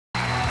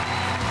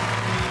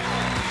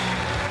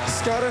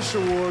Scottish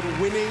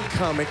Award-winning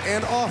comic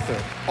and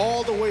author,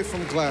 all the way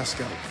from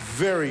Glasgow.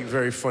 Very,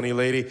 very funny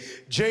lady.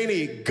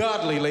 Janey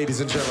Godley,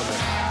 ladies and gentlemen.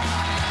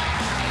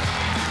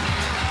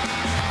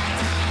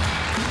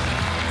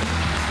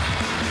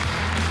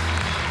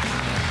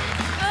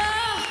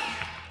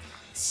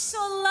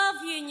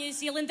 New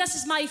Zealand. This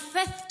is my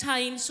 5th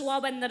time, so I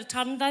win the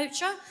return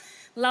voucher.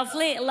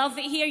 Lovely, love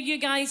it here. You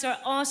guys are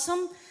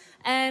awesome.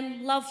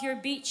 Love your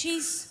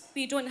beaches.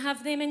 We don't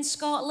have them in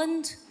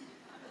Scotland.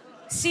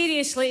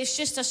 Seriously, it's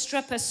just a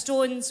strip of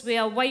stones with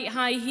a white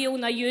high heel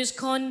and a used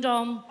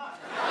condom.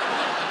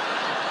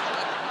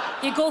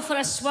 You go for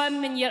a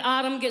swim and your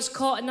arm gets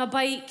caught in a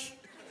bike.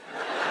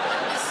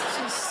 It's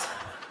just...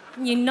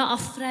 you nut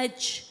a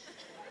fridge.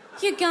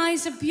 You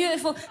guys are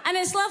beautiful, and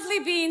it's lovely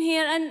being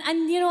here,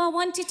 and you know, I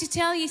wanted to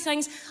tell you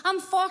things. I'm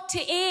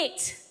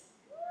 48.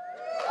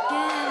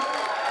 Yeah.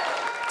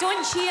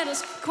 Don't cheer,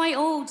 it's quite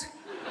old.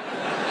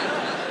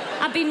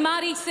 I've been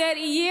married 30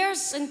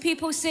 years, and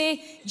people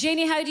say,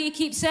 Janey, how do you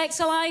keep sex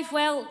alive?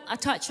 Well, I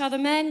touch other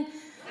men.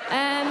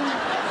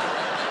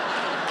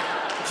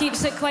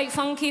 Keeps it quite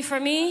funky for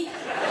me.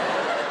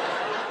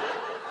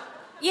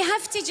 You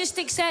have to just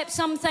accept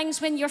some things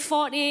when you're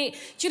 48.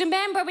 Do you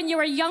remember when you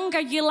were younger,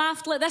 you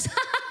laughed like this?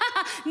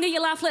 No, you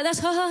laugh like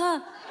this.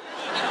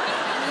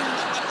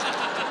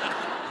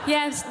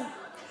 Yes,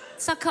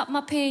 suck up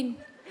my pain.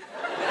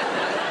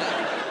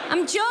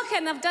 I'm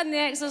joking, I've done the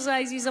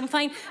exercises, I'm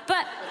fine.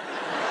 But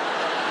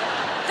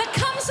there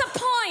comes a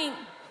point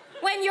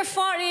when you're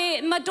 48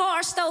 and my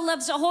daughter still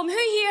lives at home. Who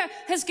here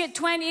has got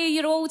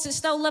 20-year-olds that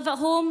still live at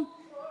home?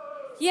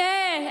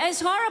 Yeah,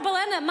 it's horrible,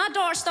 isn't it? My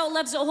daughter still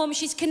lives at home.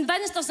 She's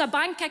convinced there's a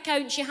bank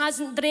account she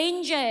hasn't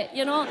drained yet,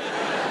 you know?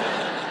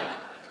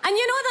 And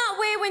you know that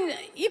way when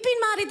you've been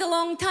married a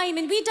long time,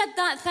 and we did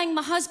that thing,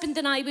 my husband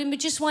and I, when we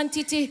just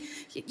wanted to,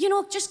 you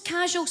know, just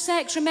casual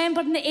sex. Remember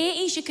in the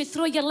 80s, you could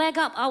throw your leg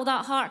up, oh,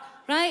 that hurt,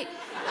 right?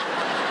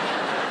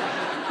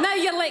 Now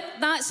you're like,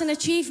 that's an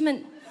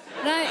achievement,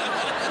 right?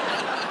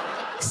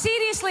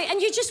 Seriously,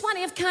 and you just want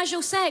to have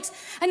casual sex.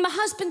 And my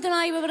husband and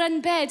I, we were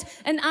in bed,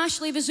 and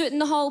Ashley was out in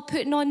the hall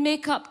putting on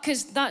makeup,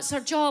 because that's her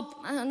job.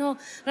 I don't know,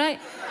 right?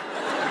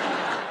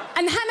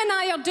 And him and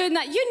I are doing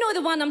that. You know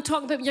the one I'm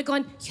talking about when you're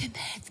going, you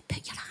move,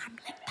 put your arm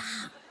like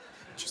that.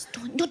 Just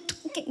don't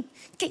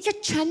get your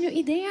chin out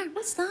of there.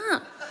 What's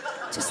that?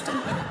 Just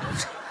don't.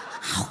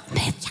 Oh,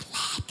 move your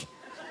leg.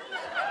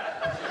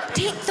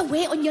 Take the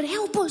weight on your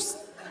elbows.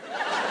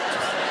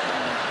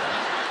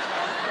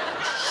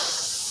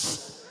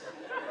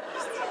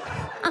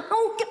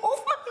 Oh, get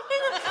off my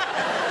head.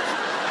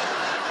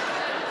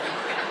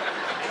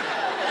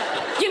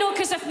 You know,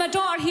 because if my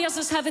daughter hears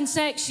us having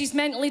sex, she's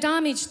mentally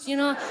damaged, you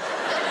know.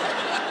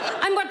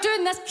 And we're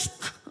doing this.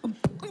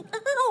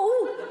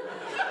 Oh,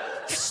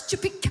 you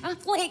stupid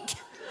Catholic.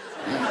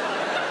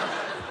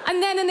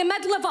 And then in the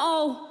middle of it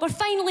all, we're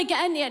finally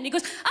getting there, and he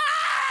goes,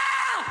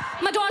 ah!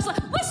 My daughter's like,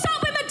 what's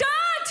up with my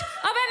dad?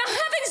 I went, I'm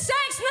having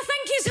sex, and I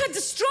think he's had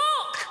a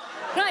stroke.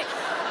 Right.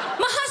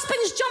 My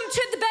husband's jumped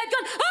out the bed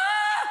going,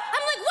 ah!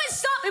 I'm like,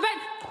 what's up? He went,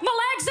 my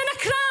leg's in a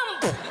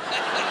cramp.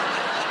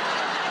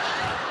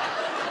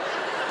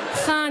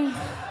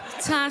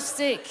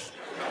 Fantastic.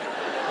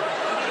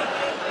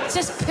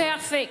 Just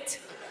perfect.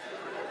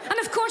 And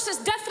of course, it's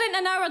different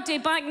in our day,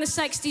 back in the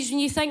 60s, when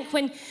you think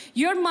when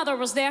your mother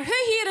was there. Who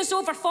here is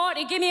over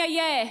 40? Give me a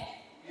yeah.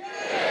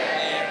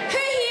 Yeah. Who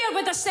here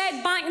would have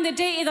said back in the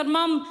day to their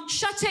mum,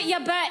 shut it, you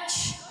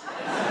bitch?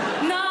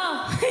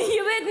 No,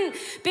 you wouldn't.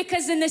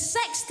 Because in the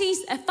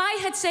 60s, if I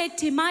had said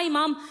to my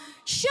mum,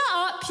 shut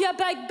up, you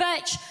big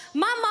bitch,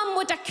 my mum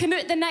would have come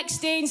out the next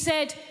day and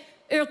said,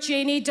 our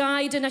Janey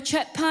died in a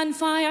chip pan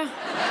fire.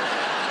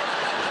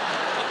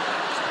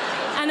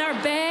 In her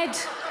bed.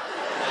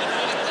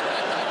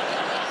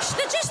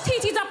 They just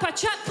heated up a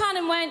chip pan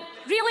and went,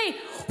 really?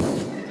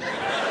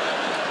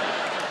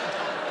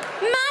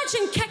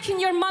 Imagine kicking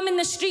your mum in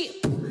the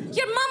street.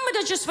 Your mum would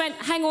have just went,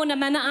 hang on a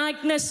minute,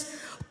 Agnes.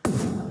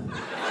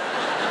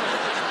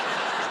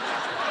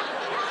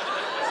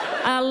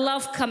 I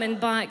love coming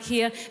back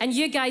here. And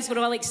you guys were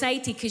all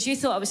excited because you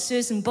thought I was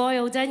Susan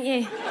Boyle, didn't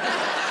you?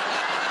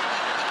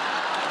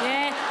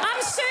 Yeah,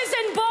 I'm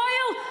Susan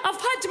Boyle. I've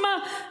had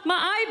my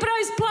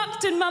eyebrows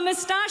plucked and my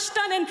moustache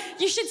done, and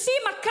you should see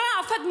my cat.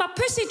 I've had my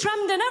pussy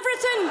trimmed and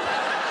everything.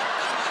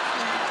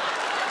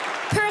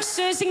 Poor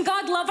Susan,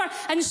 God love her.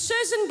 And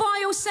Susan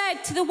Boyle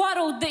said to the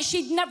world that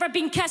she'd never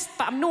been kissed,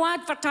 but I'm no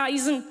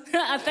advertising.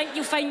 I think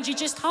you'll find you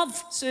just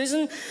have,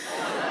 Susan.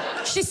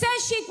 She said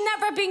she'd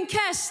never been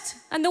kissed,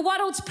 and the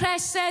world's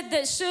press said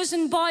that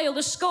Susan Boyle,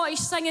 the Scottish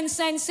singing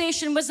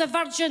sensation, was a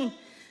virgin.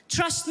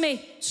 Trust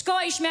me,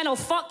 Scottish men will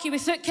fuck you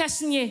without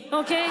kissing you,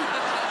 okay?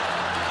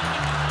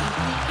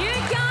 You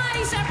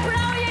guys are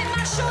brilliant.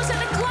 My show's at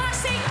the